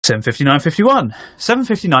7:59:51,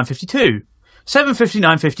 7:59:52,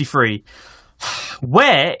 7:59:53.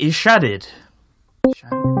 Where is Shadid?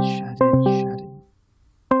 Shadid.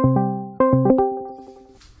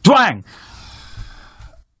 Dwang!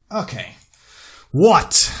 Okay.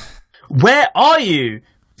 What? Where are you?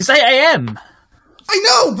 It's 8 a.m. I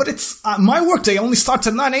know, but it's my workday only starts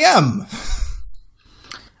at 9 a.m.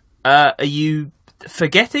 Are you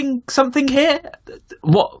forgetting something here?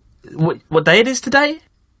 What day it is today?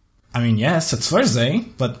 I mean, yes, it's Thursday,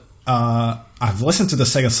 but I've listened to the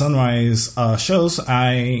Sega Sunrise shows.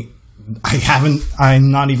 I'm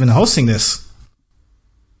not even hosting this.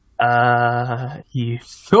 You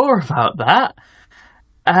sure about that?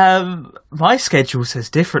 My schedule says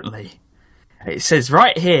differently. It says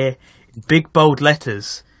right here, in big bold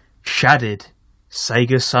letters, Shadid,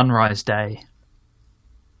 Sega Sunrise Day.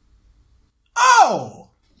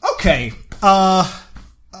 Oh! Okay.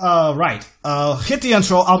 Right. Hit the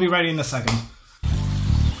intro, I'll be ready in a second.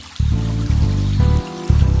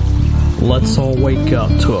 Let's all wake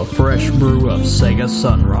up to a fresh brew of Sega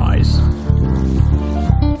Sunrise.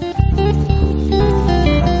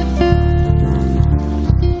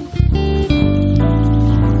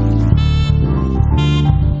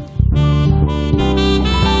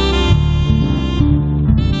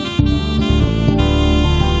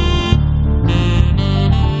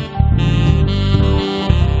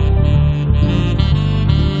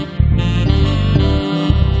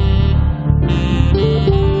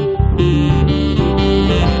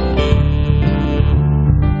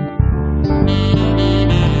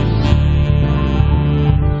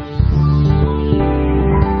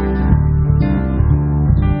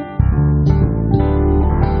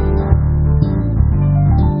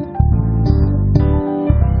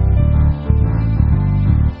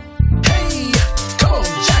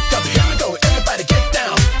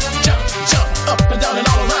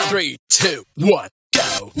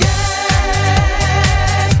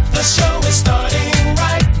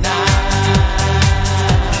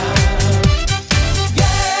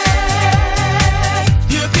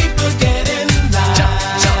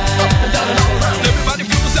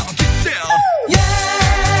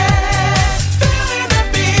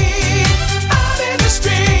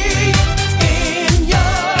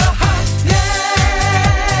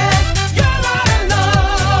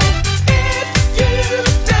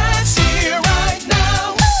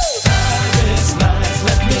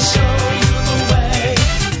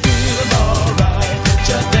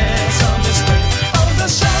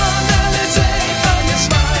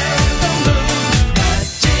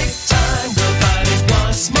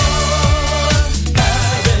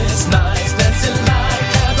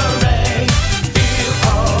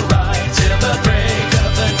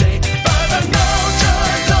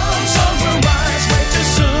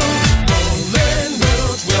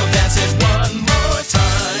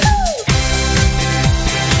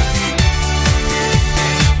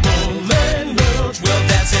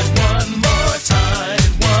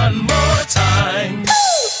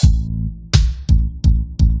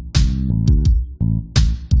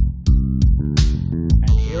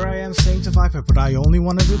 But I only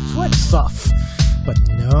want to do Twitch stuff. But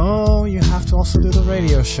no, you have to also do the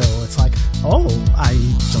radio show. It's like, oh, I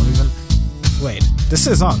don't even... Wait, this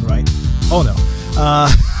is on, right? Oh no.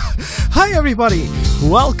 Hi everybody!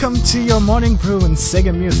 Welcome to your morning brew in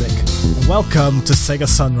Sega music. Welcome to Sega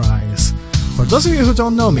Sunrise. For those of you who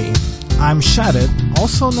don't know me, I'm Shadid,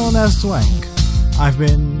 also known as Dwang. I've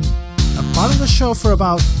been a part of the show for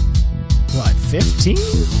about... What, 15?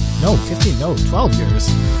 No, 12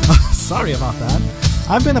 years. Sorry about that.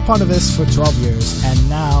 I've been a part of this for 12 years, and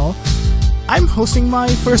now I'm hosting my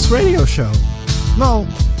first radio show. No,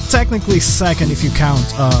 technically second if you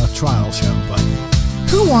count a trial show, but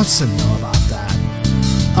who wants to know about that?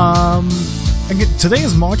 Again, today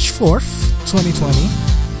is March 4th,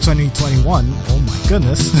 2021. Oh my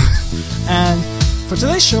goodness. And for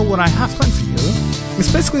today's show, what I have planned for you is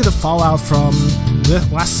basically the fallout from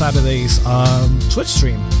last Saturday's Twitch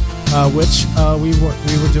stream, which we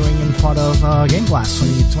were doing in part of Game Blast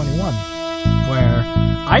 2021, where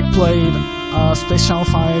I played Space Channel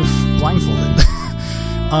 5 blindfolded.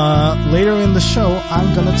 Later in the show,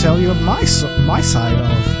 I'm gonna tell you my side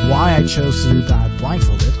of why I chose to do that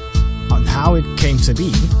blindfolded, on how it came to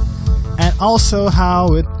be, and also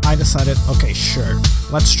how I decided, okay, sure,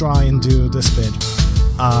 let's try and do this bit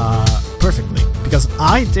perfectly, because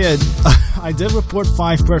I did report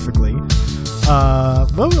 5 perfectly,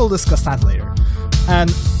 but we'll discuss that later.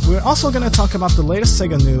 And we're also going to talk about the latest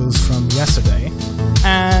Sega news from yesterday,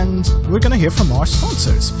 and we're going to hear from our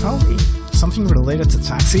sponsors, probably something related to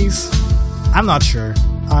taxis. I'm not sure.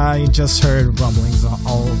 I just heard rumblings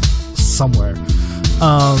all somewhere.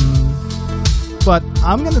 But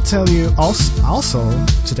I'm gonna tell you also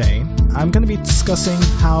today, I'm gonna be discussing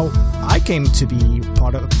how I came to be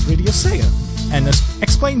part of Radio Sega and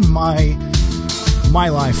explain my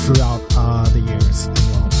life throughout the years as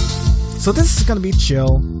well. So this is gonna be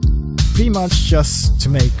chill, pretty much just to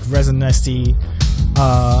make Resident SD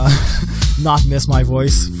not miss my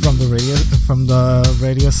voice from the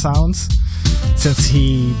radio sounds, since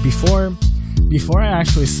before I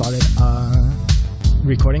actually started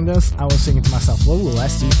recording this, I was thinking to myself, what will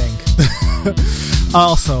SD think?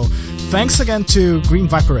 Also, thanks again to Green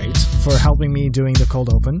Viper 8 for helping me doing the cold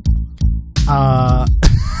open.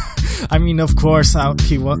 I mean, of course,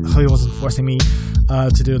 he wasn't forcing me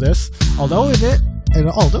to do this, although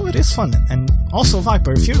it is fun. And also,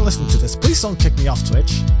 Viper, if you're listening to this, please don't kick me off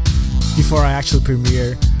Twitch before I actually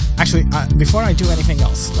premiere. Actually, before I do anything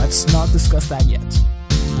else, let's not discuss that yet.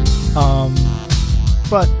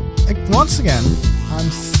 But once again,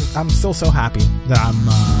 I'm still so happy that I'm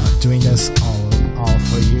doing this all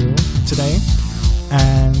for you today.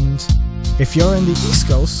 And if you're in the East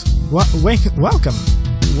Coast, welcome,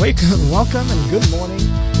 and good morning.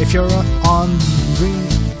 If you're on Green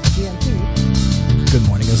GMT, good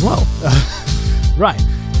morning as well. Right,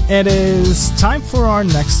 it is time for our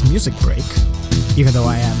next music break. Even though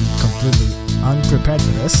I am completely unprepared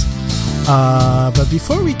for this, but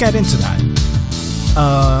before we get into that,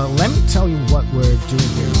 let me tell you what we're doing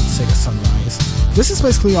here on Sega Sunrise. This is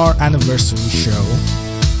basically our anniversary show,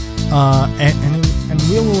 and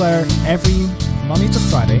we'll air every Monday to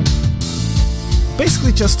Friday.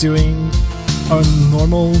 Basically, just doing a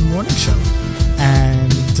normal morning show,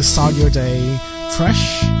 and to start your day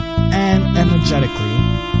fresh and energetically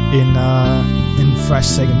in fresh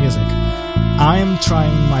Sega music. I am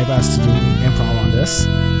trying my best to do improv on this.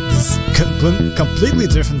 This is completely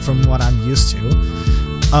different from what I'm used to.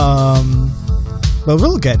 But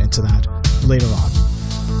we'll get into that later on.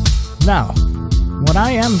 Now, what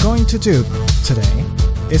I am going to do today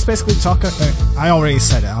is basically talk... I already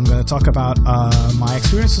said it. I'm going to talk about my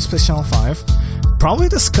experience with Space Channel 5. Probably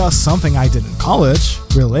discuss something I did in college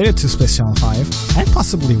related to Space Channel 5 and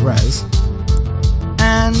possibly Rez.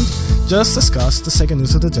 And just discuss the Sega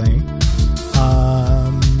news of the day.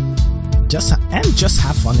 Just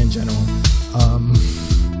have fun in general.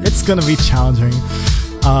 It's gonna be challenging,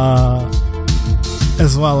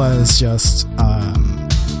 as well as just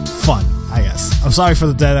fun, I guess. I'm sorry for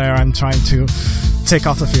the dead air. I'm trying to take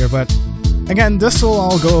off the fear, but again, this will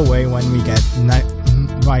all go away when we get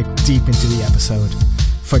right deep into the episode.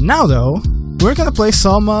 For now, though, we're gonna play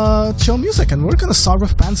some chill music, and we're gonna start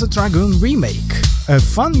with Panzer Dragoon Remake, a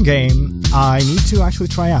fun game I need to actually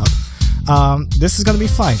try out. This is gonna be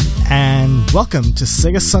fun, and welcome to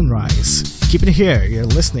Sega Sunrise. Keep it here, you're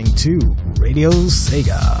listening to Radio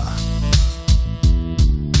Sega.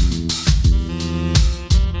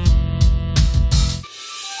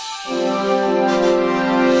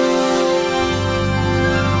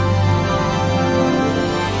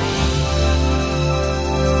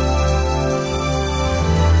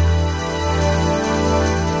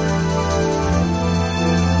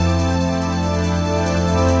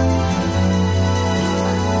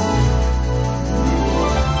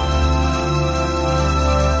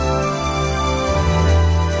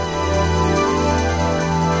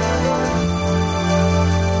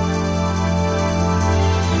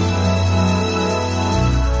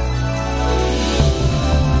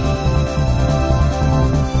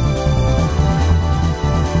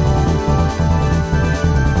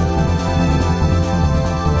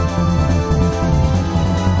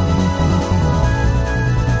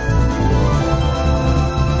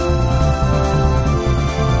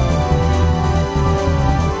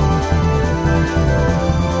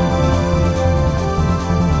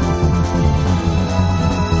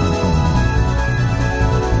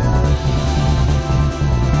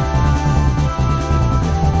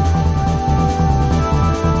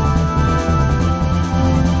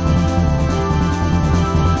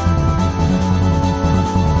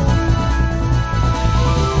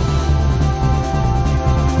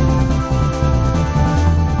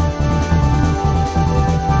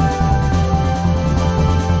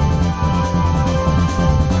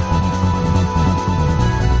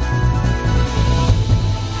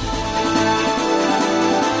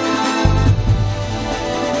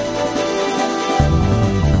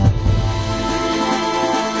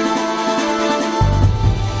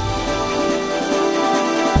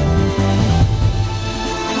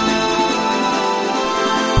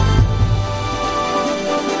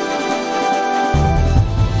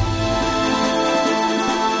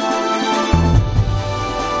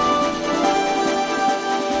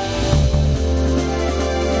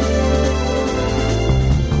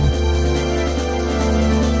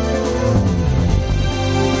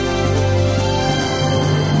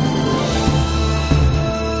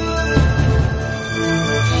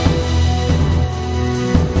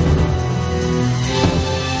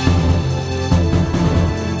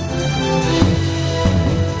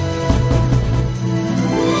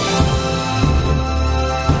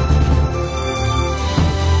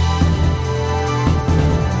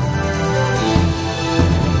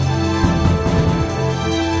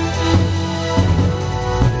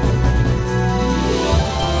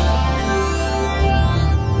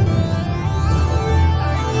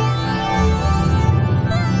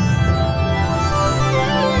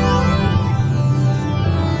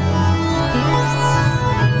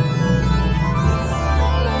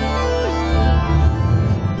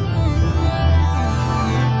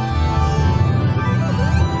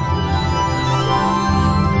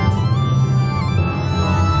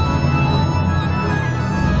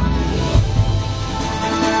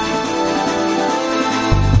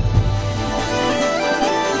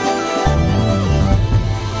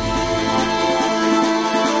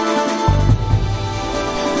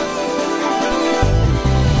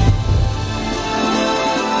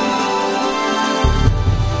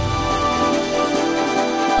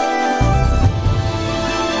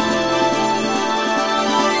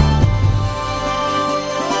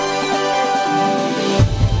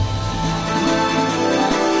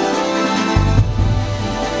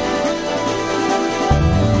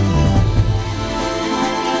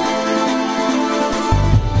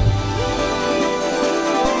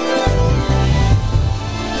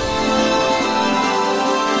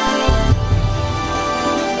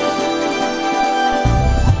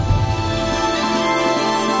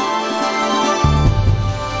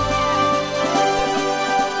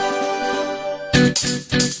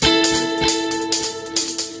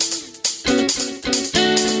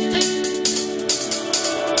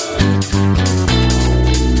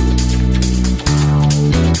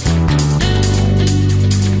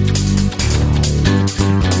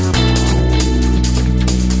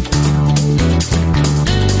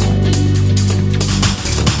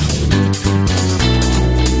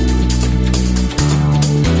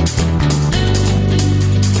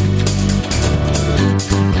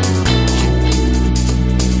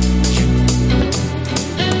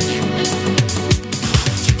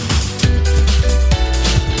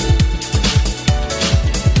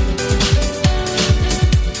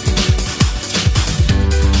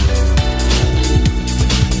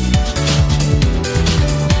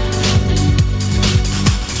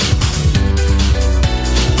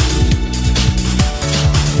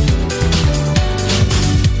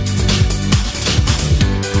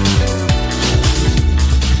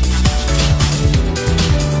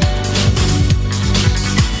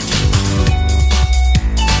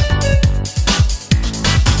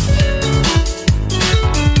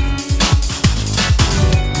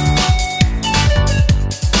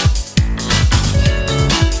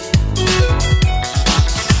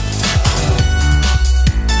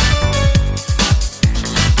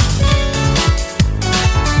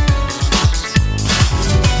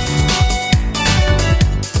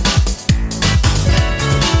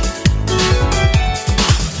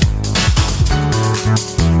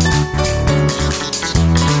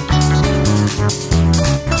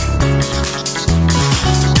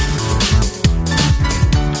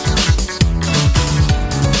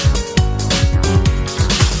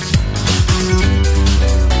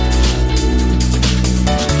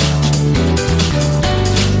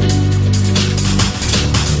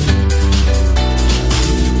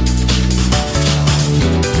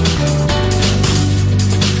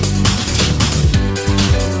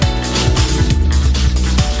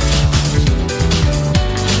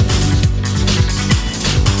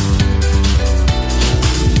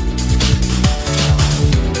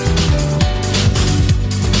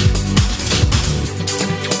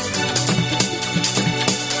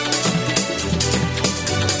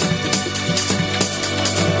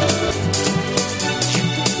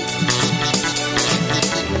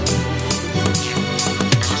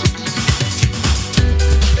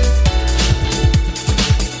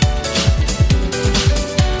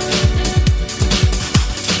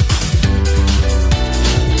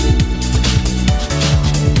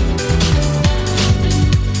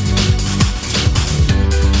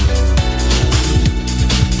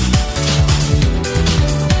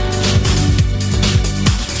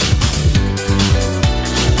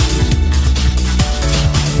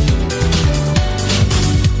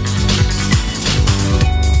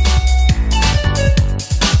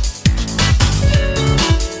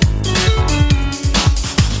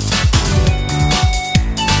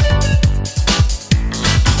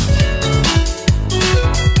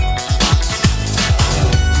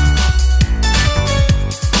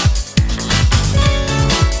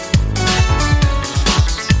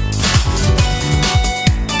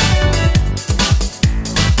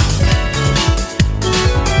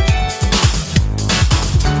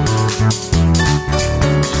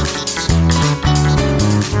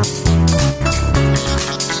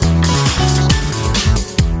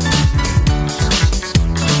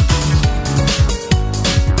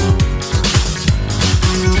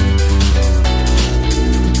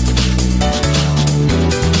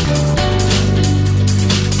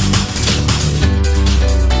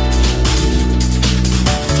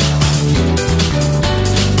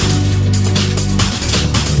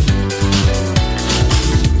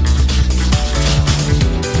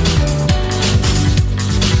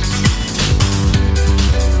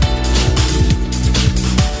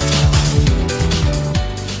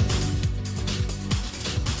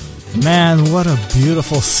 Man, what a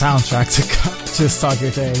beautiful soundtrack to start your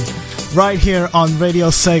day. Right here on Radio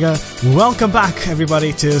Sega. Welcome back,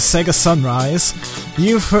 everybody, to Sega Sunrise.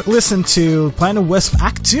 You've listened to Planet Wisp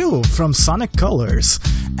Act 2 from Sonic Colors.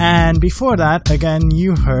 And before that, again,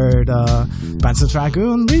 you heard Panzer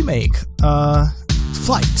Dragoon Remake,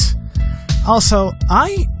 Flight. Also,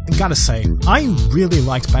 I gotta say, I really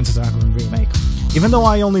liked Panzer Dragoon Remake. Even though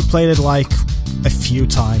I only played it like a few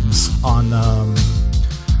times on...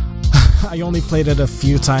 I only played it a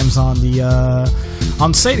few times on the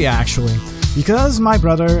on Stadia, actually, because my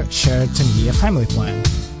brother shared to me a family plan,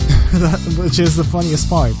 which is the funniest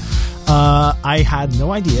part. I had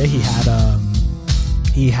no idea he had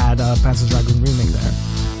a Panzer Dragoon Remake there,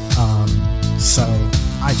 so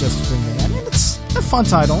I just bring it. I mean, it's a fun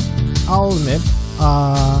title, I'll admit.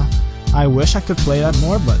 I wish I could play that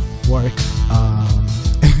more, but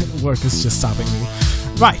work is just stopping me.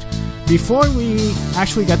 Right. Before we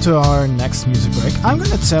actually get to our next music break, I'm going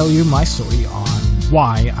to tell you my story on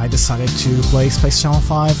why I decided to play Space Channel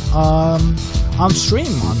 5 on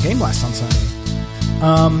stream on Game Blast on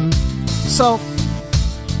Sunday. So,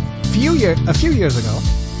 a few years ago,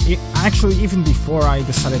 actually even before I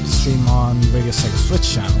decided to stream on Radio Sega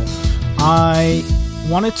Switch channel, I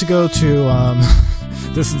wanted to go to...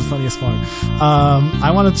 this is the funniest part.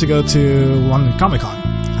 I wanted to go to London Comic Con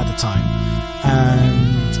at the time,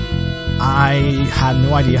 and I had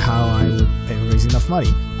no idea how I would raise enough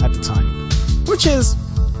money at the time, which is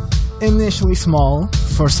initially small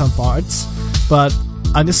for some parts, but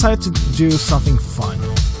I decided to do something fun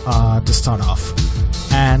to start off.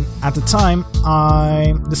 And at the time,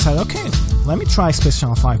 I decided, okay, let me try Space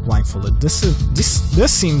Channel 5 blindfolded.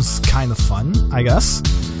 This seems kind of fun, I guess.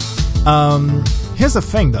 Here's the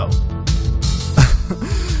thing, though.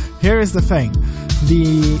 Here is the thing.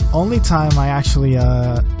 The only time I actually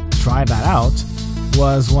tried that out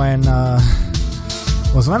was when I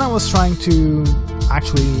was trying to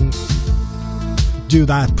actually do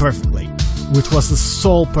that perfectly, which was the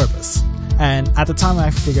sole purpose. And at the time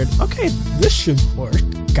I figured, okay, this should work,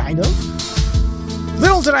 kind of.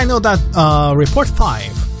 Little did I know that Report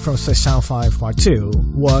 5 from Space Channel 5 Part 2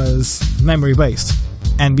 was memory-based.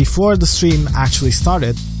 And before the stream actually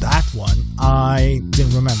started, that one, I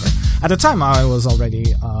didn't remember. At the time, I was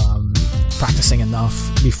already practicing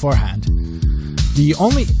enough beforehand. The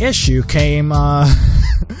only issue came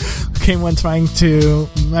when trying to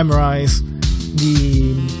memorize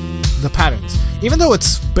the patterns, even though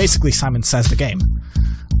it's basically Simon Says the game.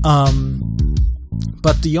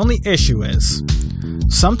 But the only issue is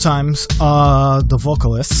sometimes the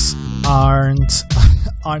vocalists aren't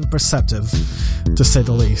perceptive, to say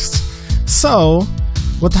the least. So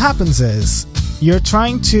what happens is you're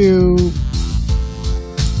trying to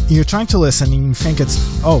listen and you think it's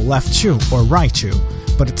left 2 or right 2,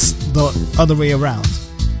 but it's the other way around.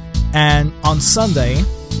 And on Sunday,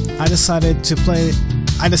 I decided to play.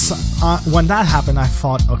 When that happened, I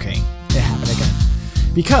thought, okay, it happened again,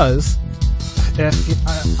 because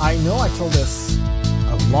I know I told this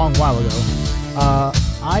a long while ago.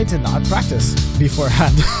 I did not practice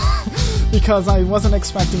beforehand because I wasn't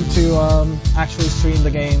expecting to actually stream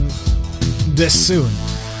the game this soon.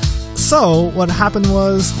 So what happened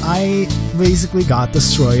was I basically got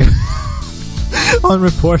destroyed on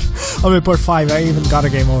report 5. I even got a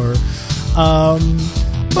game over.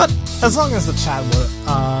 But as long as the chat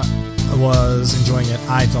was enjoying it,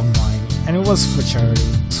 I don't mind. And it was for charity.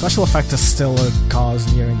 Special effect is still a cause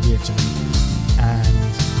near and dear to me. And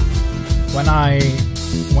when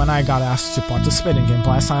I got asked to participate in Game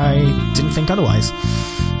Blast, I didn't think otherwise.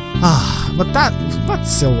 But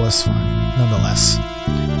still was fun, nonetheless.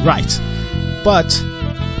 Right, but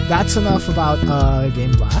that's enough about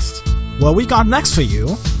Game Blast. What we got next for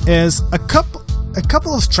you is a couple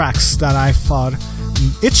of tracks that I thought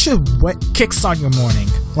it should kickstart your morning,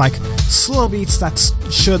 like slow beats that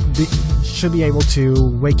should be able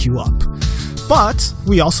to wake you up. But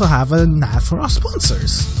we also have an ad for our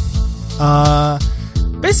sponsors.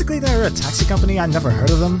 Basically, they're a taxi company. I never heard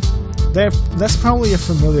of them. That's probably a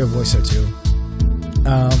familiar voice or two.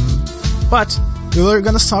 But we're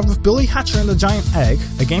gonna start with Billy Hatcher and the Giant Egg,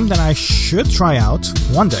 a game that I should try out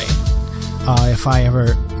one day, if I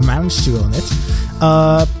ever manage to own it.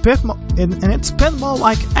 And it's Pinball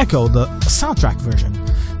Like Echo, the soundtrack version.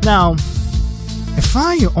 Now, if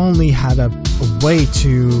I only had a way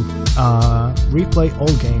to replay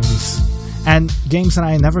old games, and games that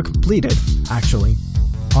I never completed, actually,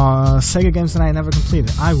 Sega games that I never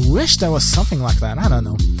completed, I wish there was something like that. I don't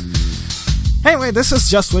know. Anyway, this is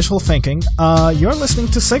just wishful thinking. You're listening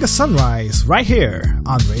to Sega Sunrise, right here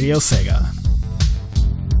on Radio Sega.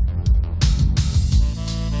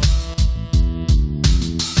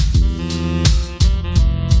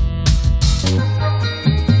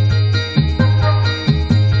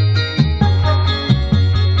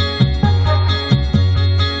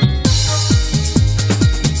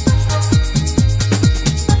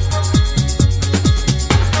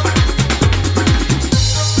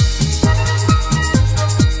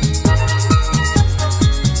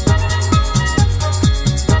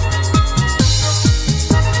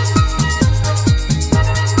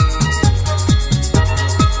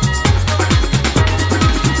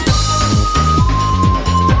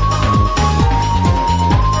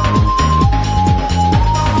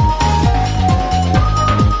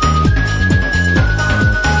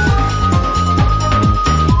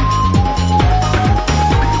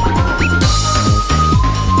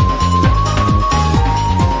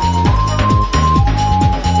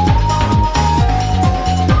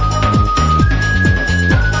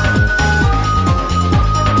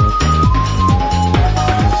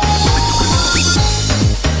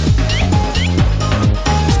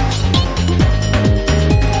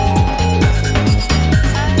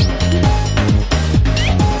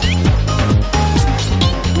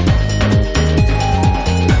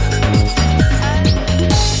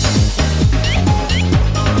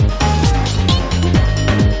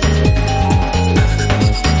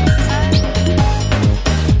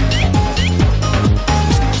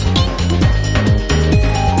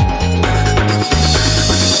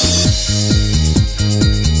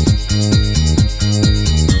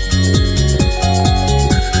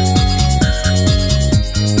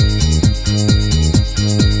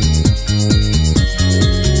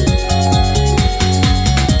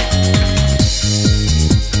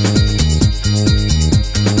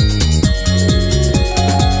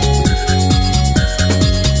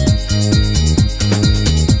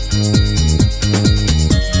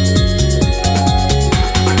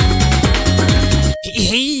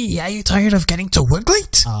 tired of getting to work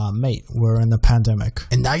late? Mate, we're in a pandemic.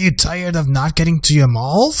 And now you're tired of not getting to your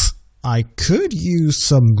malls? I could use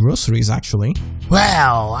some groceries, actually.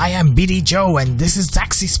 Well, I am BD Joe and this is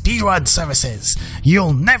Taxi Speedrun Services.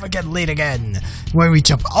 You'll never get late again, where we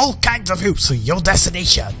jump all kinds of hoops to your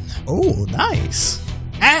destination. Oh, nice.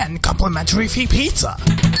 And complimentary free pizza.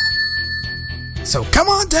 So come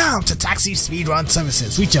on down to Taxi Speedrun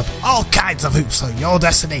Services. We jump all kinds of hoops to your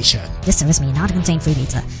destination. This service may not contain free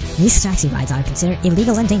pizza. These taxi rides are considered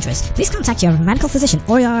illegal and dangerous. Please contact your medical physician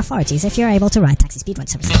or your authorities if you're able to ride Taxi Speedrun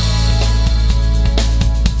Services.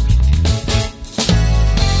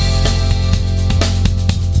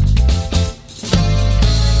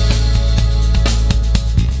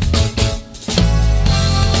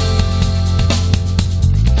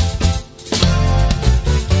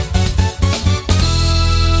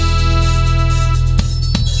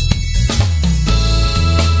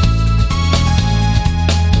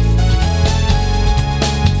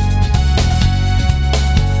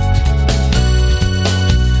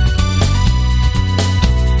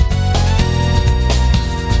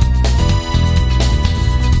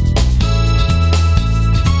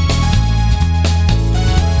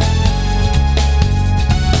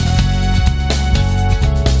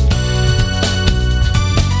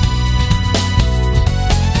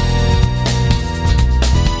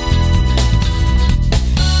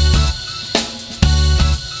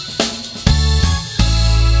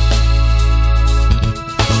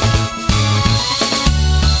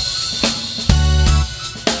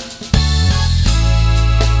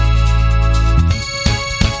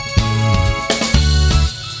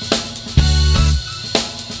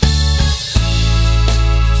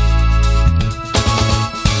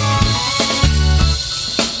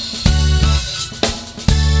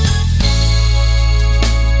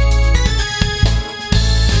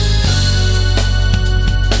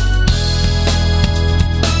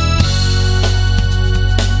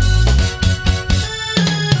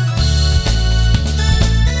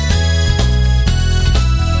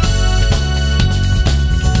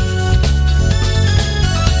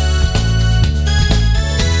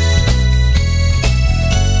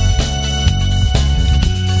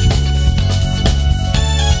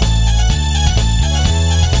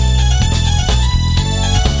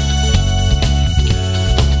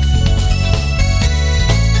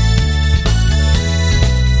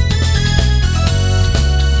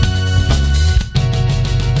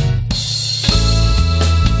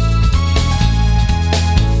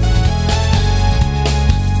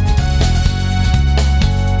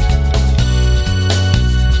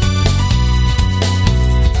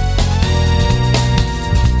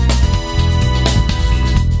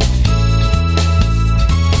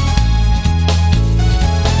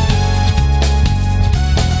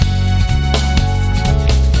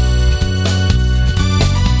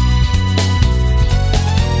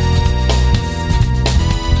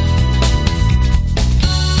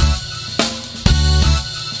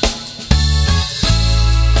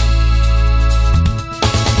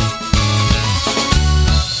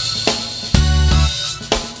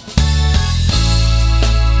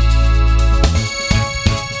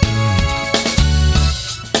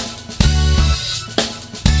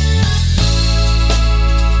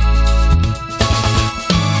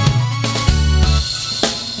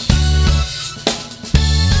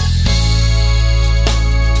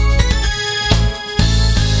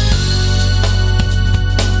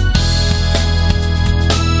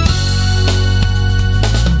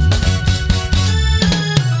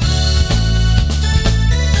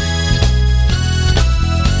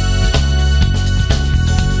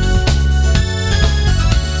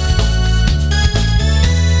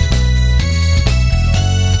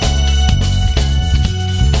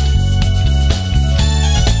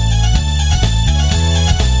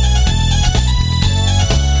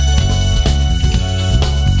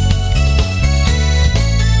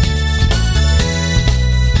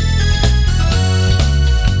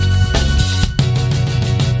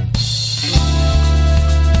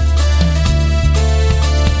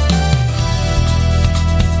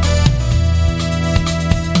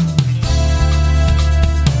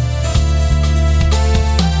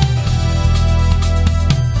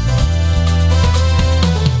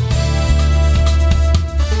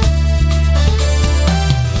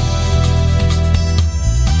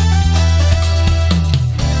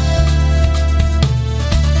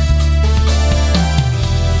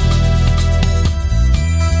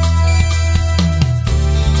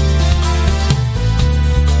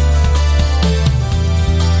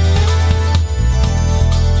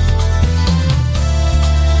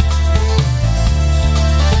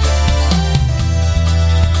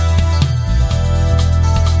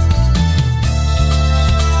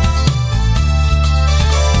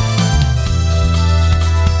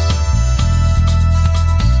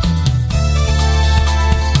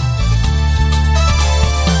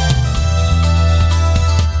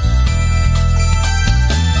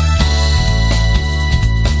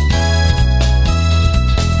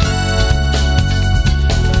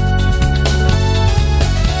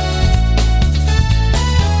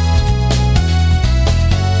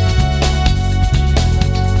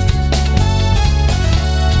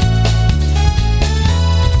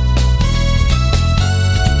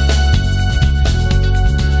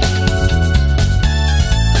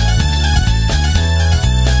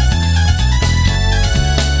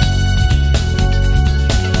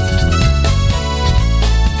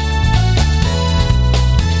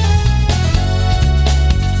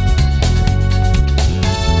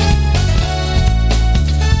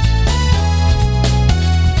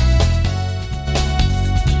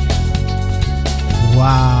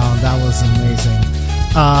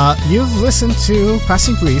 you've listened to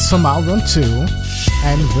Passing Breeze from Outrun 2,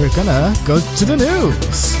 and we're gonna go to the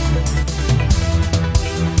news.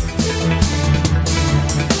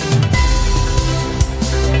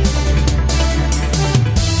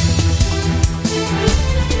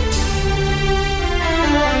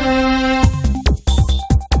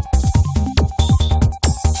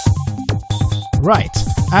 Right,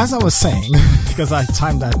 as I was saying, because I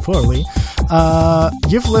timed that poorly,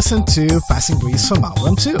 you've listened to Passing Breeze from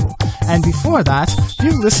Outrun 2, and before that,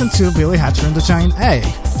 you've listened to Billy Hatcher and the Giant Egg,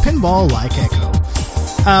 Pinball Like Echo.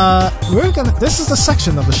 This is the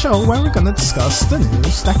section of the show where we're gonna discuss the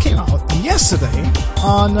news that came out yesterday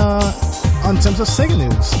on terms of Sega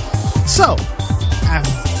news. So,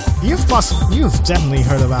 you've definitely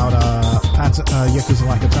heard about Yakuza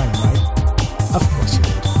Like a Dragon, right? Of course you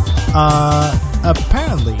did.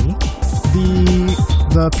 Apparently,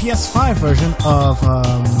 the PS5 version of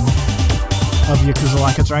Yakuza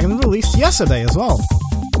Like a Dragon released yesterday as well,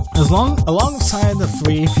 alongside the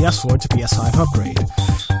free PS4 to PS5 upgrade,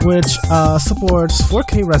 which supports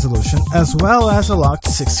 4K resolution as well as a locked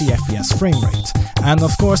 60 FPS frame rate, and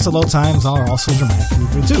of course the load times are also dramatically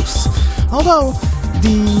reduced. Although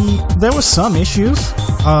there were some issues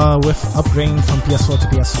with upgrading from PS4 to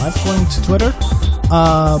PS5, according to Twitter.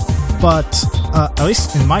 But at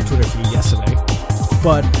least in my Twitter feed yesterday.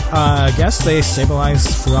 But I guess they stabilized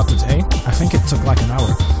throughout the day. I think it took like an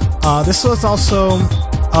hour. This was also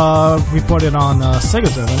reported on Sega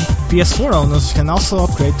Driven. PS4 owners can also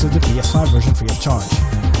upgrade to the PS5 version free of charge,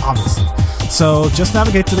 obviously. So just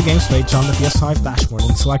navigate to the games page on the PS5 dashboard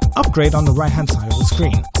and select Upgrade on the right-hand side of the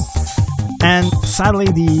screen. And sadly,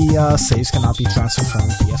 the saves cannot be transferred from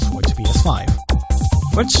PS4 to PS5,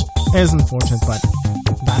 which is unfortunate, but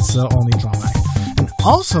that's the only drawback. And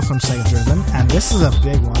also from Sega Driven, and this is a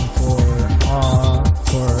big one for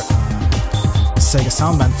Sega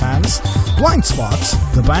Soundband fans, Blind Spot,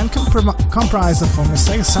 the band comprised of former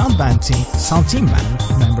Sega Sound Team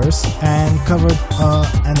band members, and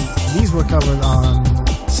these were covered on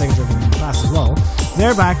Sega Driven in the past as well.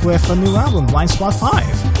 They're back with a new album, Blind Spot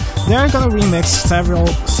 5. They're gonna remix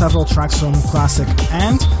several tracks from classic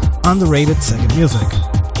and underrated Sega music,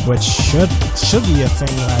 which should be a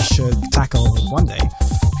thing that I should tackle one day,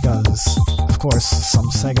 because of course some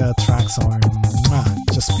Sega tracks are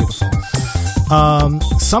just beautiful.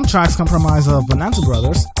 Some tracks comprise of Bonanza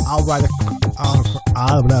Brothers, I'll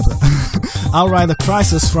Ride a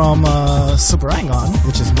Crisis from Super Hang-On,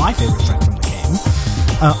 which is my favorite track from the game,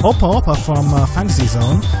 Opa Opa from Fantasy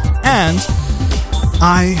Zone, and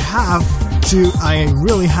I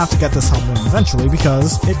really have to get this album eventually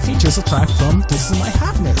because it features a track from This Is My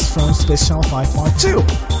Happiness from Space Channel 5 Part 2.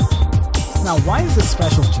 Now, why is this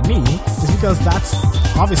special to me is because that's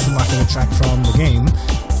obviously my favorite track from the game,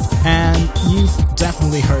 and you've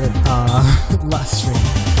definitely heard it last stream.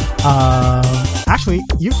 Actually,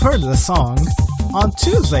 you've heard the song on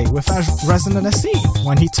Tuesday with Resident SC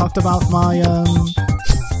when he talked about my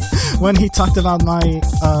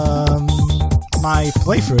my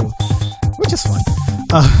playthrough, which is fun.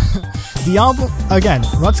 The album, again,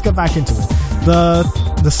 let's get back into it.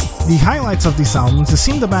 The highlights of these albums, it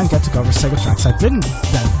seemed the band get to cover Sega tracks that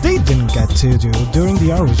they didn't get to do during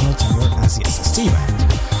the original tenure as the SST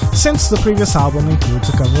band. Since the previous album includes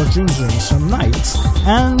a cover of Dream Dreams from Nights,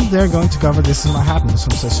 and they're going to cover This Is My Happiness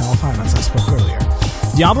from Space Channel 5, as I spoke earlier.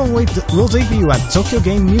 The album will debut at Tokyo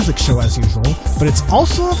Game Music Show as usual, but it's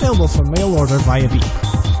also available for mail order via Beep.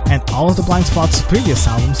 And all of the Blind Spot's previous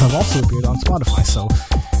albums have also appeared on Spotify, so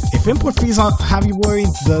if import fees have you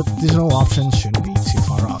worried, the digital option shouldn't be too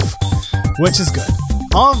far off. Which is good.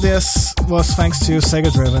 All of this was thanks to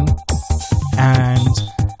Sega Driven, and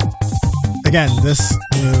again, this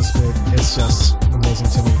news bit is just amazing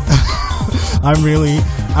to me. I'm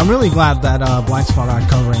really glad that Blind Spot are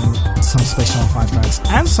covering some Space Channel 5 tracks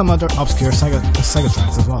and some other obscure Sega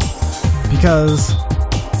tracks as well, because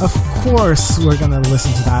of course we're gonna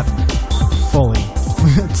listen to that fully.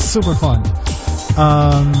 It's super fun.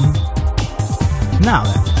 Now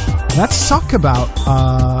then, let's talk about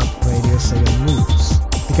Radio Sega news,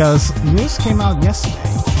 because news came out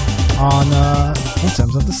yesterday on in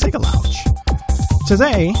terms of the Sega Lounge.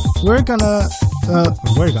 Today we're gonna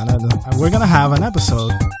have an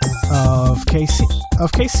episode of KC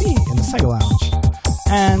in the Sega Lounge,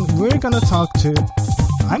 and we're gonna talk to.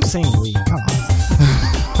 I'm saying we. Come on.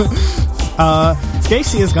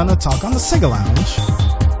 Casey is gonna talk on the Sega Lounge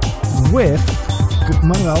with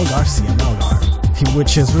Manuel Garcia Melgar,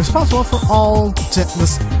 which is responsible for all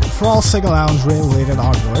Sega Lounge related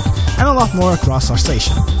artwork and a lot more across our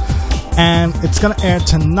station. And it's gonna air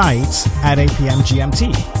tonight at 8 p.m.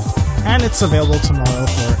 GMT. and it's available tomorrow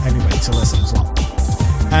for everybody to listen as well.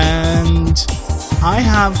 And I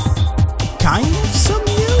have kind of some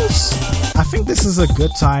news. I think this is a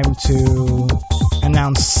good time to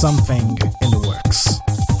announce something in the works.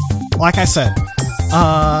 Like I said,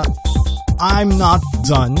 I'm not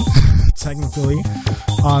done technically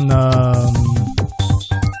on the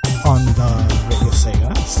Radio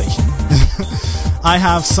Sega station. I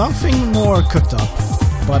have something more cooked up,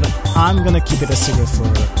 but I'm gonna keep it a secret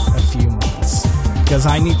for a few months because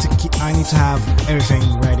I need to have everything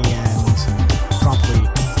ready and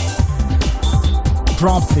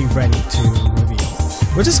promptly ready to reveal,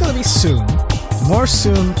 which is gonna be soon, more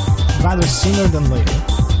soon, rather sooner than later,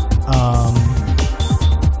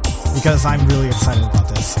 because I'm really excited about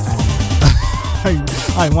this and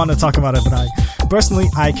I want to talk about it, but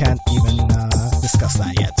I can't even discuss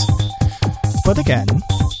that yet. But again,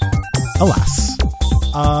 alas,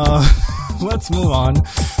 let's move on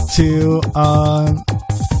to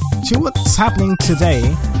what's happening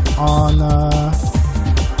today on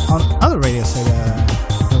other Radio Sega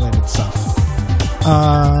related stuff.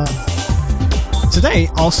 Today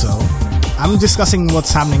also, I'm discussing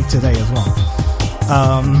what's happening today as well.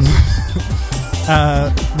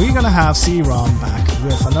 We're gonna have CD-ROM back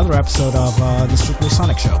with another episode of the Strictly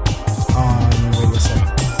Sonic Show on Radio Sega.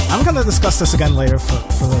 I'm gonna discuss this again later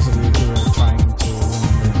for those of you who are trying to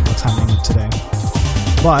remember what's happening today.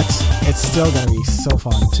 But it's still gonna be so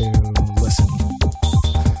fun to listen.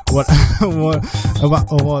 What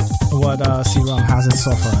CD-ROM has in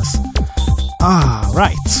store for us.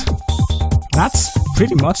 Right. That's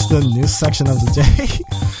pretty much the news section of the day.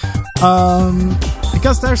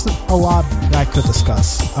 Because there's a lot that I could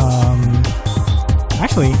discuss.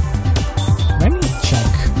 Actually, let me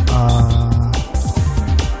check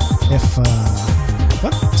if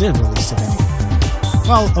what did release today.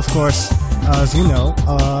 Well, of course, as you know,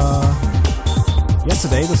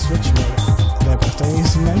 yesterday the Switch made their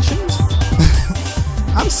birthdays mentioned.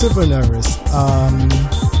 I'm super nervous.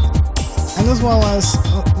 And as well as,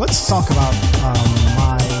 let's talk about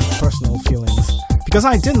my personal feelings. Because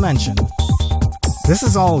I did mention, this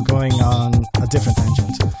is all going on a different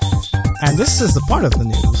tangent. And this is the part of the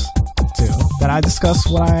news, too, that I discussed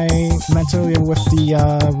what I meant earlier with the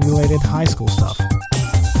related high school stuff.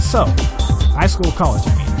 So, high school, college,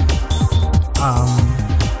 I mean.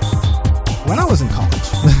 When I was in college,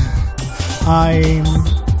 I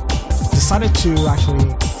decided to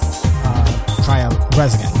actually try out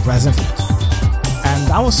Res Infinite. And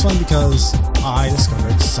that was fun because I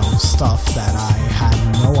discovered some stuff that I had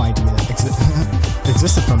no idea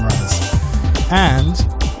existed from Res. And,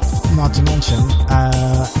 not to mention,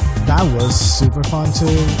 that was super fun to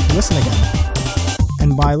listen again.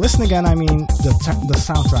 And by listen again, I mean the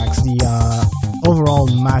soundtracks, the overall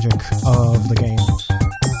magic of the game.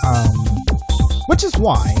 Which is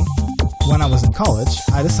why, when I was in college,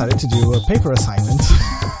 I decided to do a paper assignment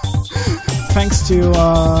thanks to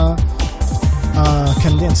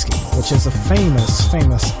Kandinsky, which is a famous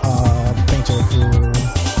painter who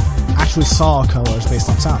actually saw colors based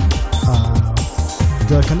on sound.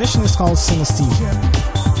 The condition is called synesthesia.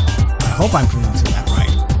 I hope I'm pronouncing that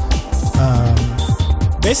right.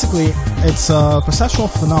 Basically, it's a perceptual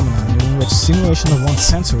phenomenon in which simulation of one's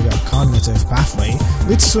sensory or cognitive pathway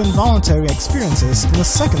leads to involuntary experiences in a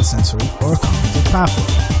second sensory or cognitive pathway,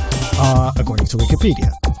 according to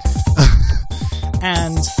Wikipedia.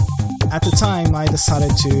 And at the time, I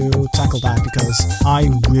decided to tackle that because I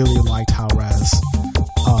really liked how Res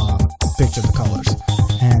pictured the colors.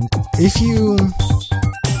 And if you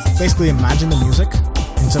basically imagine the music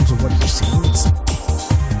in terms of what you see, it's,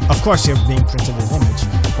 of course, you're being printed an image,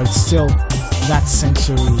 but it's still that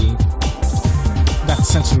sensory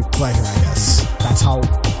pleasure, I guess. That's how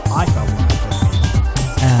I felt when I played the game,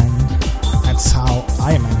 and that's how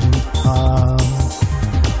I imagine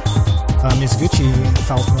Mizuguchi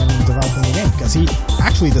felt when developing the game, because he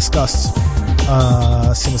actually discussed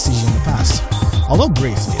synesthesia in the past, although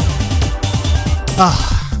briefly though.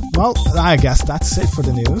 Well, I guess that's it for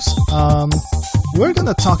the news. We're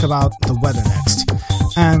gonna talk about the weather next,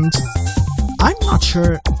 and I'm not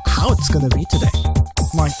sure how it's gonna be today.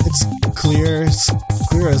 Like, it's clear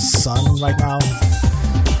as sun right now,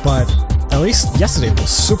 but at least yesterday was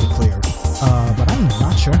super clear. But I'm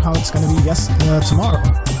not sure how it's gonna be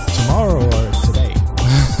tomorrow or today.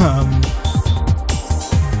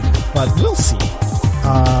 But we'll see.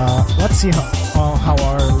 Let's see how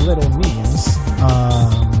our little minions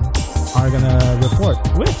are gonna report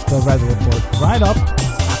with the weather report right up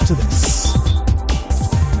after this.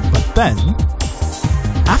 But then,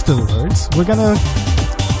 afterwards, we're gonna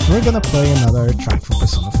play another track from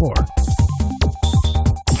Persona 4.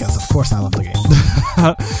 Because of course I love the game.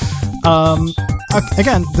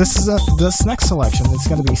 Again, this next selection is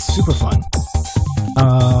going to be super fun.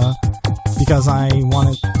 Because I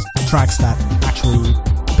wanted tracks that actually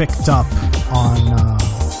picked up on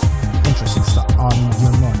interesting stuff on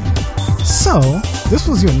your morning. So, this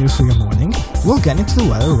was your news for your morning. We'll get into the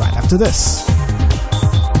weather right after this.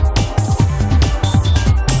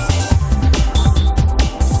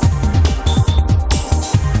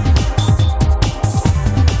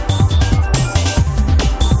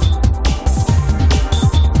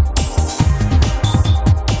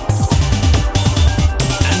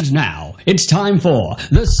 Now, it's time for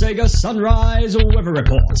the Sega Sunrise Weather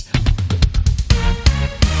Report.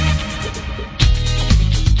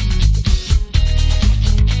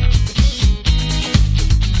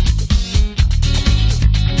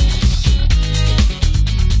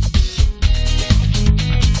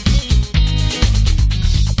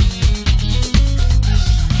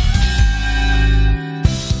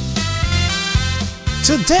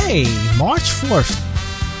 Today, March 4th,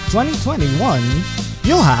 2021,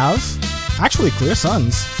 you'll have actually clear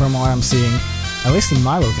suns from what I'm seeing, at least in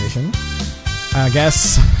my location. I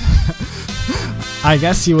guess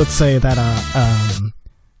you would say that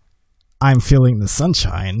I'm feeling the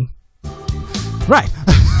sunshine. Right.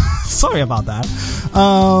 Sorry about that.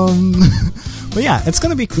 But yeah, it's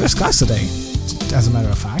gonna be clear skies today, as a matter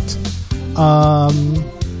of fact.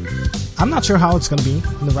 I'm not sure how it's gonna be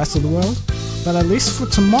in the rest of the world, but at least for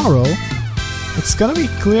tomorrow, it's gonna be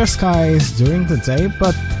clear skies during the day,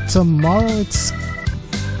 but tomorrow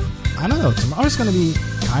I don't know, tomorrow's gonna be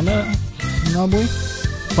kinda nubbly,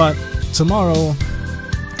 but tomorrow,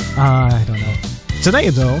 I don't know.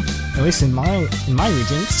 Today though, at least in my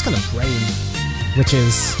region, it's gonna rain, which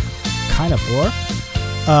is kinda poor.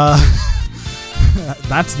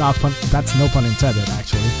 That's no pun intended,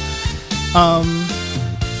 actually.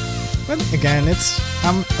 But again, I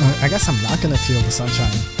guess I'm not gonna feel the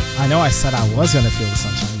sunshine. I know I said I was gonna feel the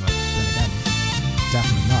sunshine, but then again,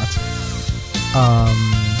 definitely not.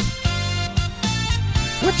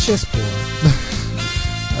 Which is poor.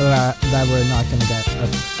 that we're not gonna get a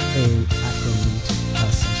actual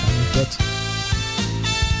sunshine bit.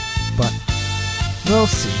 But we'll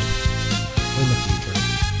see in the future.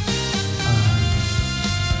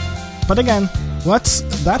 But again,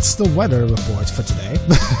 that's the weather report for today.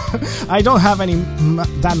 I don't have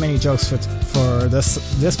that many jokes for this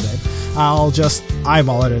bit. I'll just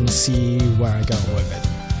eyeball it and see where I go with it.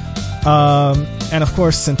 And of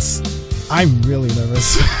course, since I'm really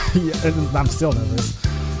nervous, I'm still nervous.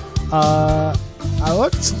 I'm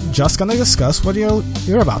just gonna discuss what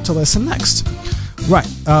you're about to listen next. Right.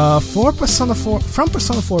 From Persona 4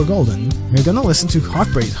 Golden, you're gonna listen to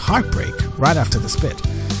Heartbreak right after this bit.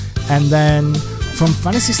 And then from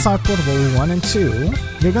Phantasy Star Portable 1 and 2,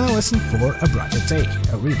 you're gonna listen for A Brighter Day,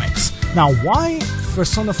 a remix. Now, why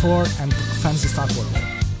Persona 4 and Phantasy Star Portable?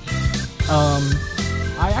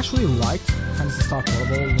 I actually liked Phantasy Star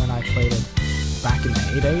Portable when I played it back in the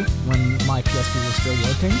heyday, when my PSP was still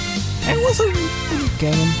working. And it was a really good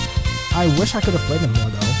game. I wish I could have played it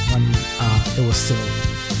more though, when it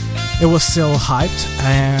was still hyped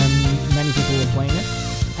and many people were playing it.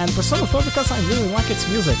 And Persona 4 because I really like its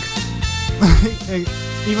music.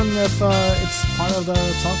 Even if it's part of the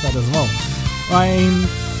talkback as well. I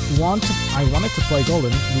wanted to play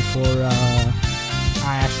Golden before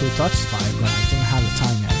I actually touched 5, but I didn't have the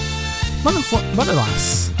time yet. But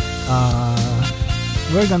alas,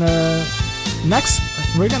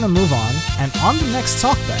 we're gonna move on, and on the next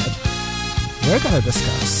talkback, we're gonna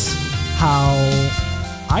discuss how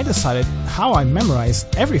I memorized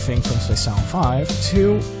everything from Space Channel 5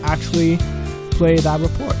 to actually play that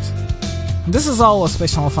report. This is all a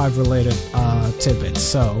Space Channel 5 related tidbit,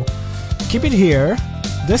 so keep it here.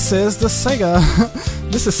 This is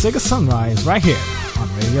Sega Sunrise right here on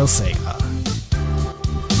Radio Sega.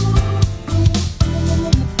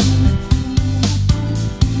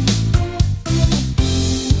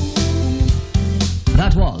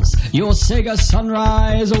 That was your Sega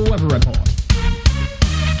Sunrise Weather Report.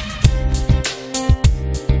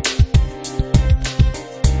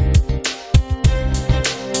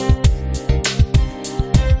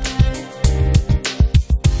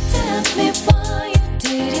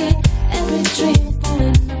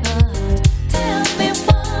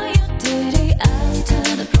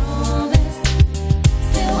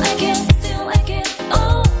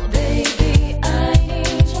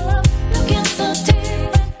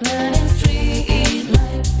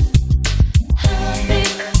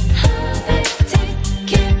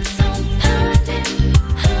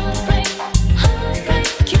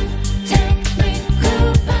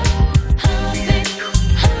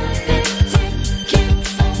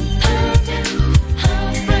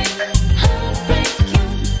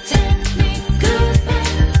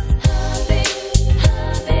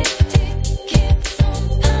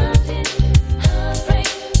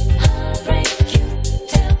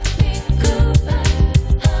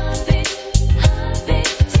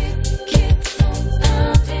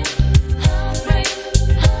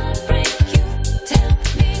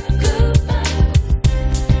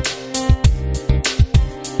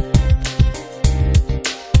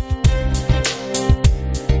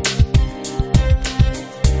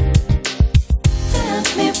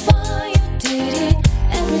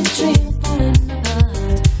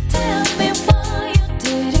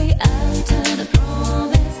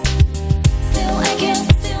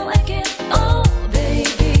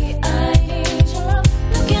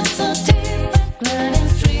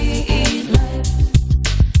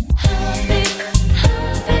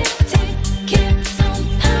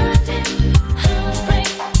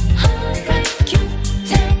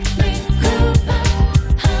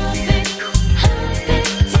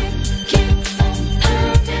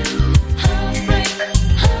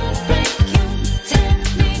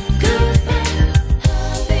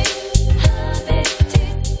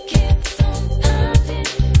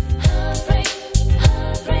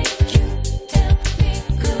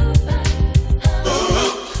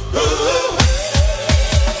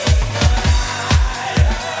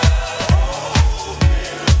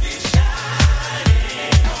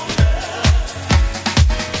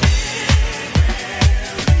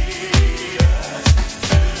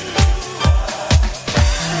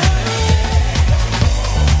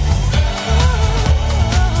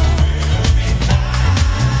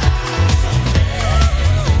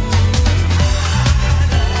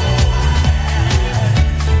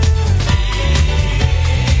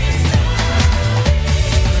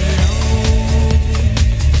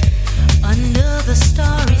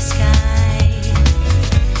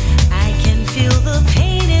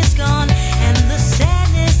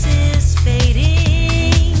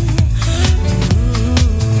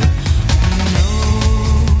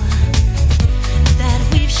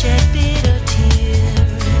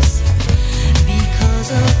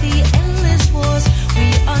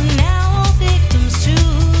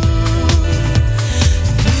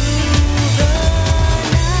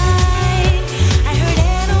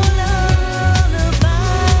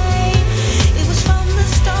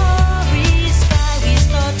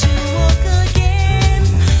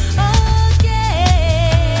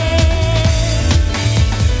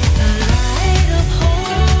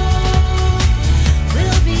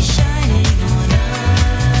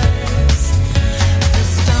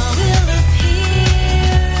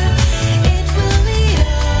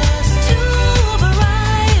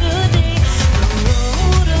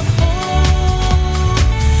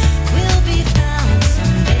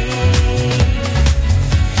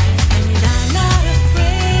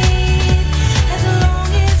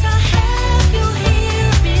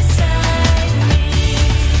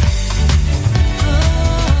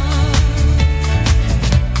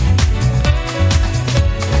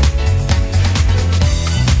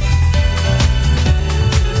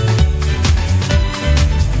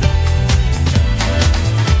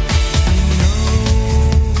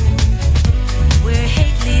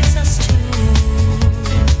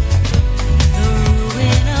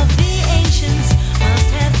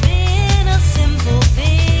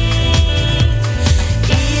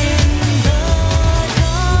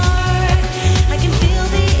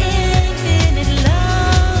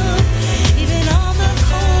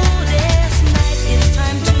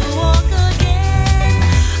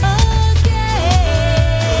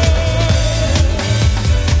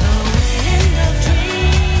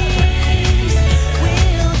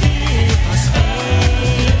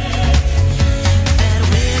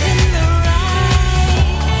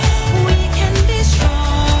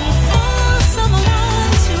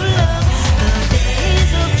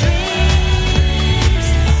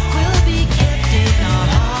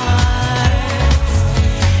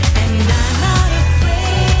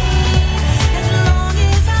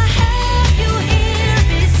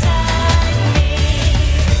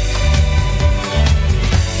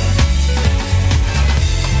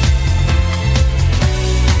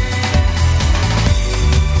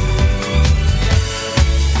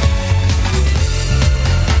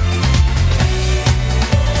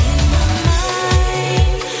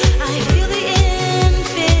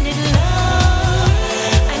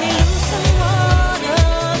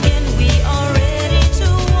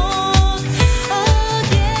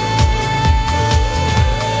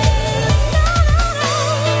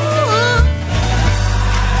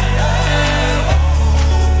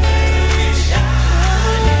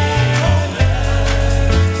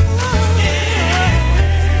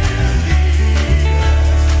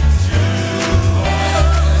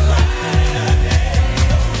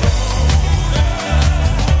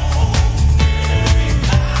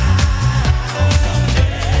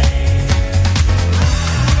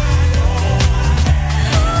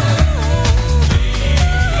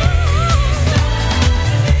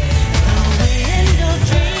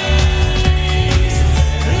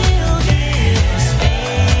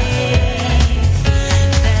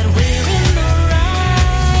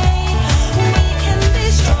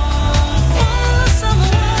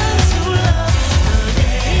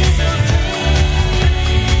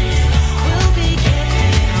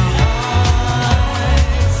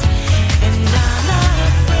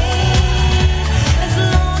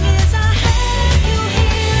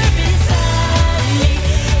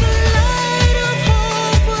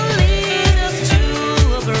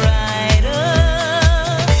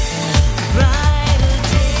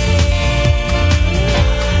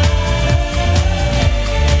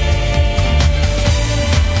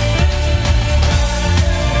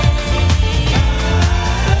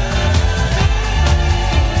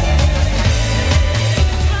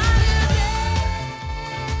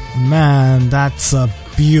 man, that's a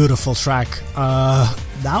beautiful track.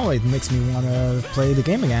 Now it makes me want to play the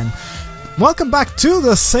game again. Welcome back to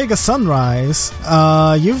the Sega Sunrise.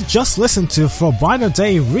 You've just listened to For Brighter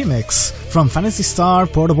Day remix from Phantasy Star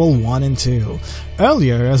Portable 1 and 2.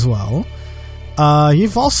 Earlier as well,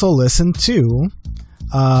 you've also listened to...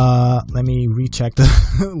 let me recheck the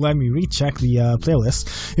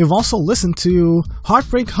playlist. You've also listened to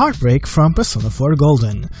Heartbreak from Persona 4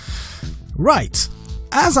 Golden. Right.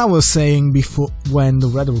 As I was saying before when the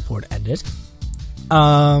Weather Report ended,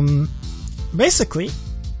 basically,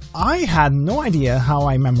 I had no idea how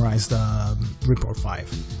I memorized Report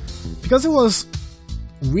 5. Because it was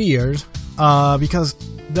weird, because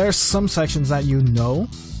there's some sections that you know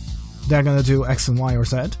they're gonna do X and Y or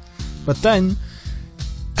Z, but then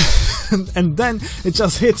and then it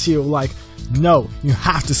just hits you like, no, you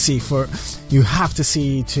have to see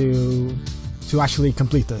to actually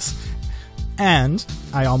complete this. And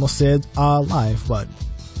I almost did live, but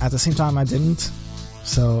at the same time I didn't.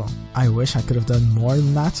 So I wish I could have done more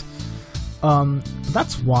than that.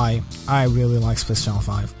 That's why I really like Space Channel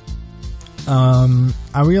 5.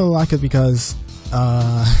 I really like it because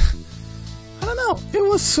I don't know, it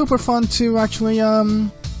was super fun to actually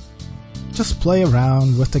just play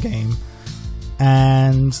around with the game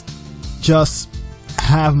and just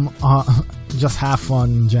have fun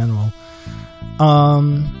in general.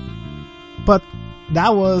 But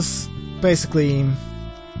that was basically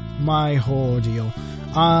my whole deal.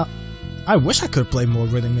 I wish I could have played more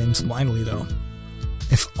rhythm games blindly though.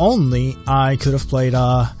 If only I could have played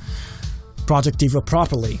Project Diva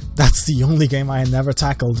properly. That's the only game I had never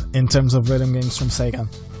tackled in terms of rhythm games from Sega.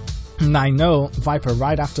 And I know Viper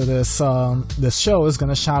right after this this show is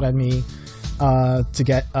gonna shout at me to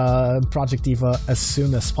get Project Diva as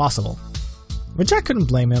soon as possible. Which I couldn't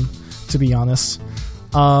blame him, to be honest.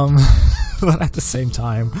 But at the same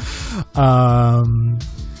time,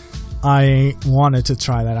 I wanted to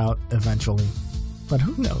try that out eventually. But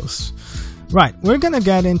who knows? Right, we're gonna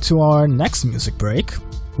get into our next music break,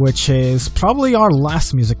 which is probably our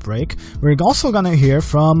last music break. We're also gonna hear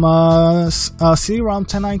from CD-ROM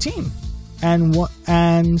 1019,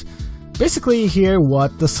 and basically hear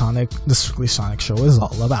what the Strictly Sonic show is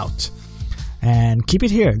all about. And keep it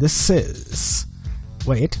here. This is...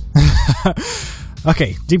 Wait.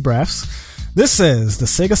 Okay, deep breaths. This is the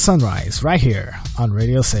Sega Sunrise right here on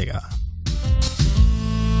Radio Sega.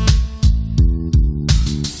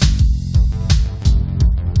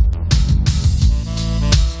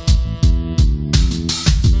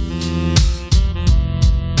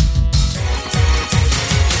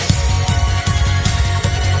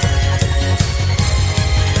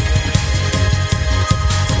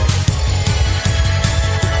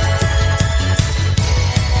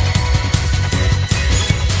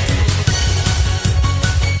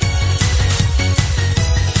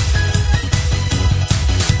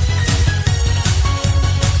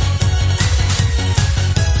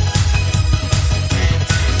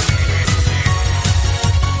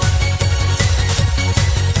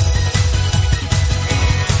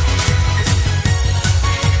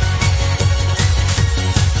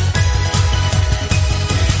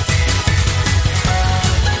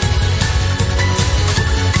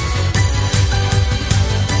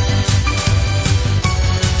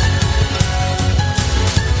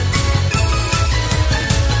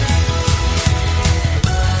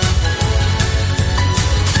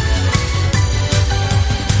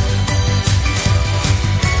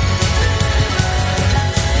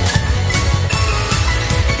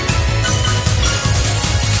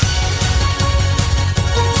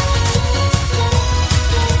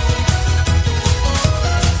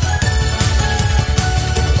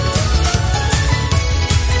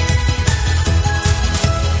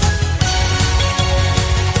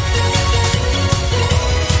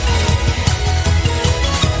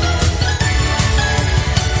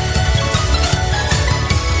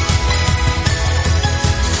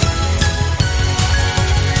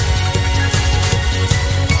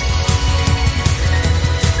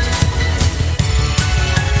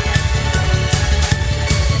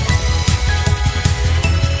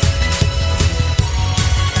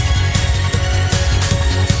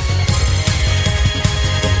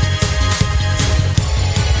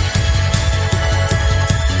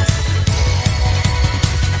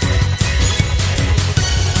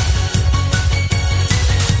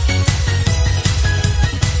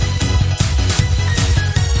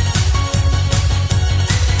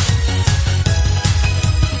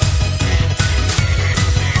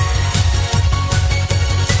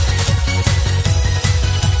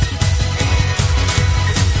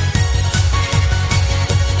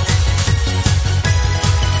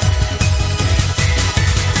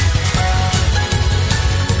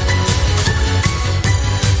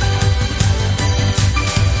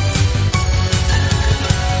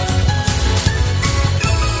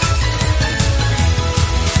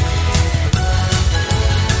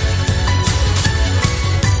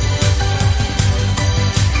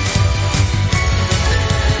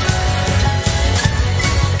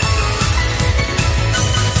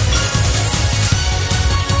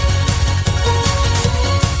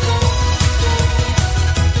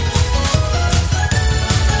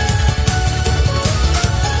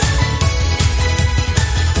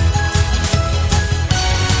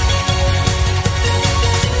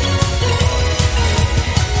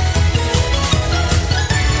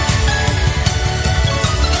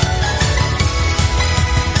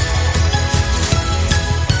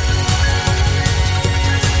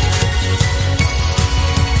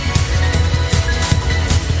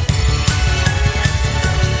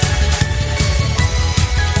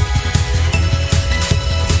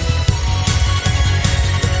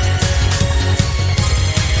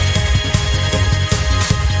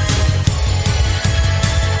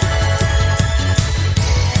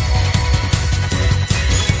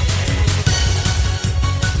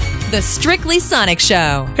 The Strictly Sonic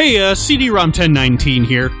Show. Hey, CD-ROM 1019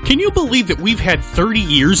 here. Can you believe that we've had 30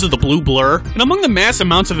 years of the Blue Blur? And among the mass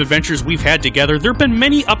amounts of adventures we've had together, there have been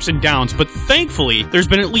many ups and downs, but thankfully, there's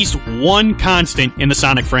been at least one constant in the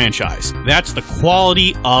Sonic franchise. That's the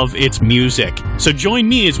quality of its music. So join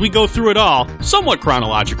me as we go through it all, somewhat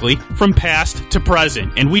chronologically, from past to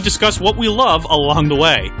present, and we discuss what we love along the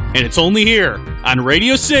way. And it's only here, on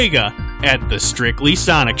Radio Sega, at the Strictly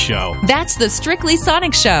Sonic Show. That's the Strictly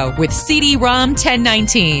Sonic Show with CD-ROM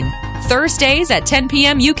 1019. Thursdays at 10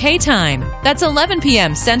 p.m. UK time. That's 11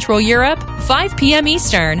 p.m. Central Europe, 5 p.m.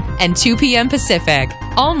 Eastern, and 2 p.m. Pacific.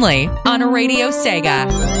 Only on Radio Sega.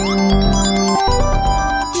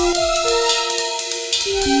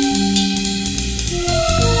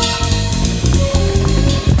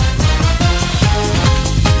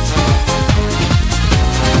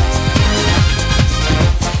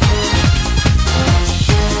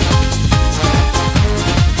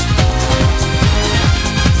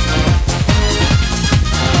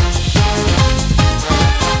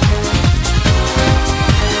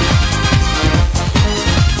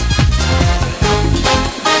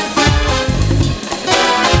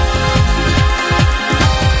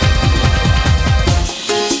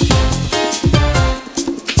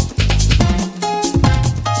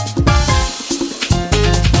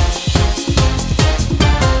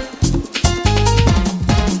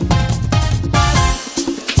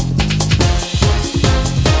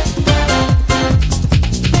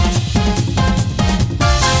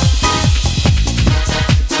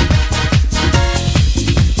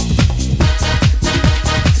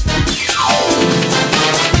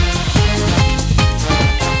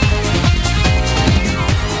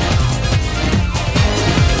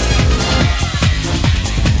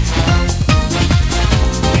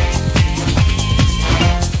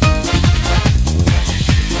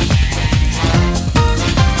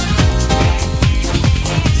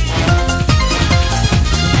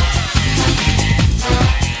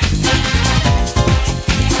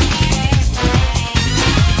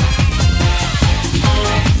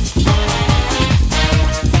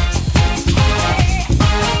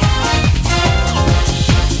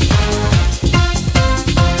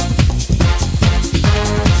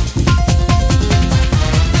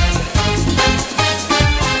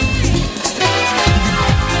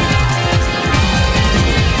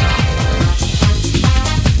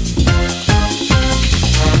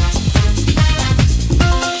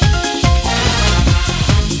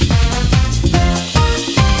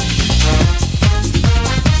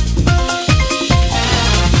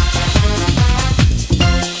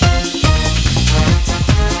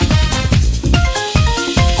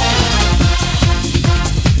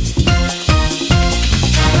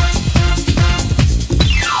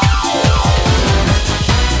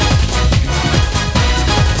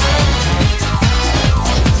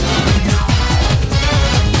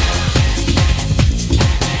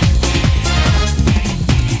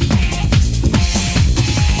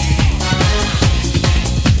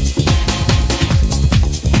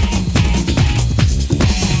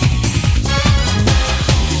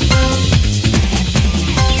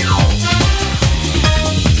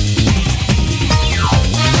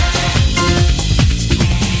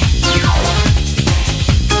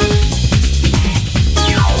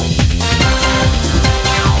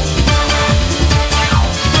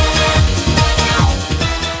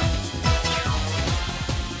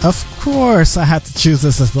 Of course I had to choose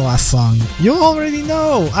this as the last song. You already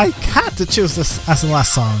know I had to choose this as the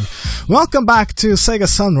last song. Welcome back to Sega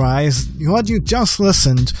Sunrise. What you just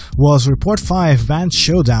listened was Report 5 Band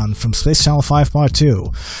Showdown from Space Channel 5 Part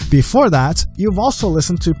 2. Before that, you've also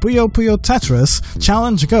listened to Puyo Puyo Tetris,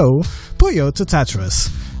 Challenge Go, Puyo to Tetris,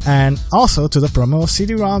 and also to the promo of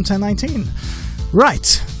CD-ROM 1019.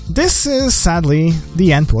 Right, this is sadly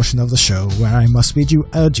the end portion of the show where I must bid you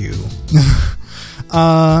adieu.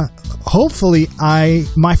 Hopefully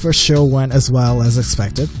my first show went as well as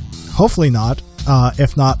expected. Hopefully not.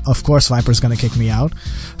 If not, of course Viper's gonna kick me out.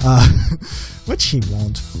 Which he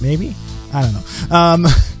won't, maybe? I don't know.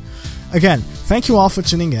 Again, thank you all for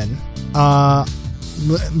tuning in.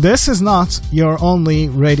 This is not your only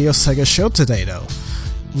Radio Sega show today, though.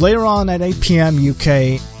 Later on at 8 p.m.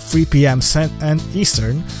 UK, 3 p.m. and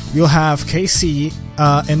Eastern, you'll have KC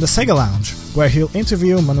in the Sega Lounge, where he'll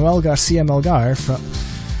interview Manuel Garcia Melgar,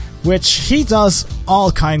 which he does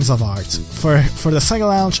all kinds of art for the Sega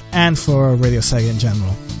Lounge and for Radio Sega in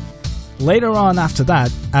general. Later on after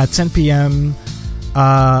that, at 10 p.m.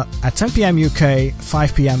 UK,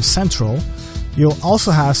 5 p.m. Central, you'll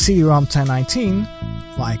also have CD-ROM 1019,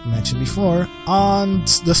 like mentioned before, on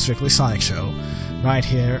the Strictly Sonic Show, right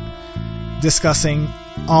here, discussing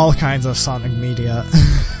all kinds of Sonic media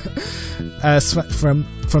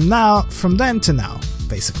from then to now,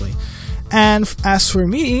 basically. And as for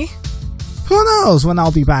me, who knows when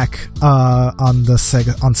I'll be back on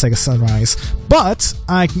Sega Sunrise. But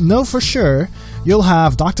I know for sure you'll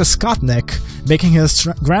have Dr. Scottnik making his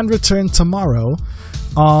grand return tomorrow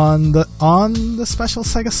on the special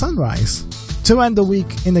Sega Sunrise to end the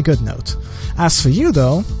week in a good note. As for you,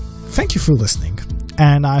 though, thank you for listening,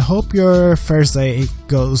 and I hope your Thursday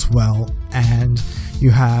goes well and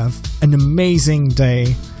you have an amazing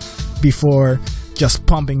day before just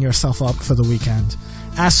pumping yourself up for the weekend.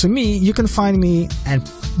 As for me, you can find me and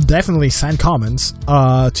definitely send comments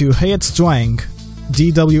to Hey It's Dwang,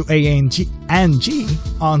 DWANG,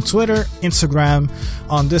 on Twitter, Instagram,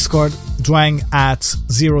 on Discord, Dwang at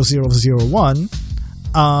 0001.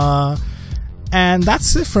 And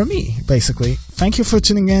that's it for me, basically. Thank you for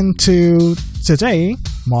tuning in to today,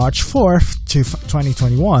 March 4th,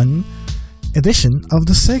 2021, edition of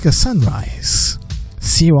the Sega Sunrise.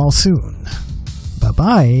 See you all soon.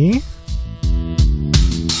 Bye-bye.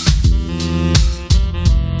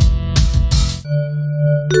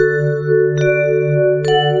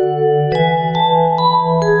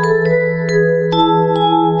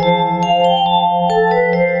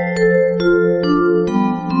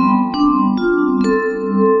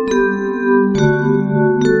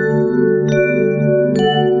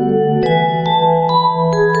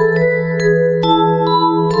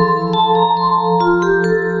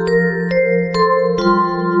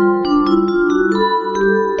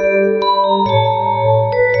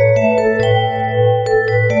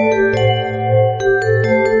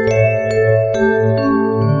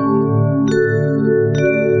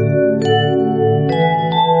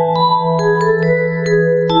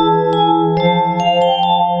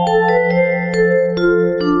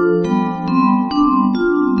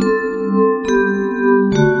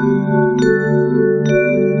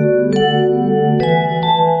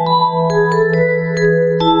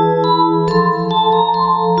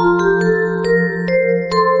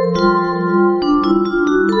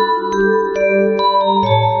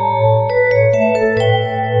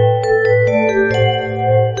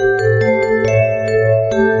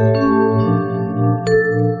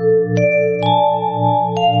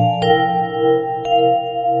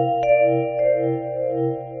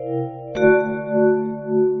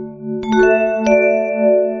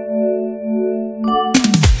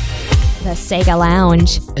 Sega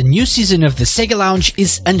Lounge. A new season of the Sega Lounge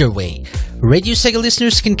is underway. Radio Sega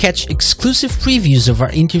listeners can catch exclusive previews of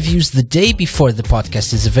our interviews the day before the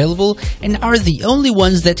podcast is available and are the only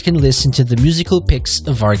ones that can listen to the musical picks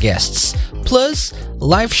of our guests. Plus,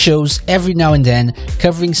 live shows every now and then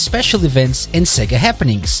covering special events and Sega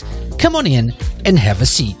happenings. Come on in and have a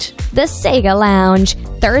seat. The Sega Lounge,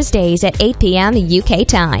 Thursdays at 8 p.m. UK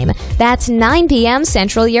time. That's 9 p.m.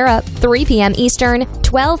 Central Europe, 3 p.m. Eastern,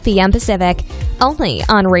 12 p.m. Pacific. Only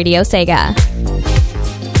on Radio Sega.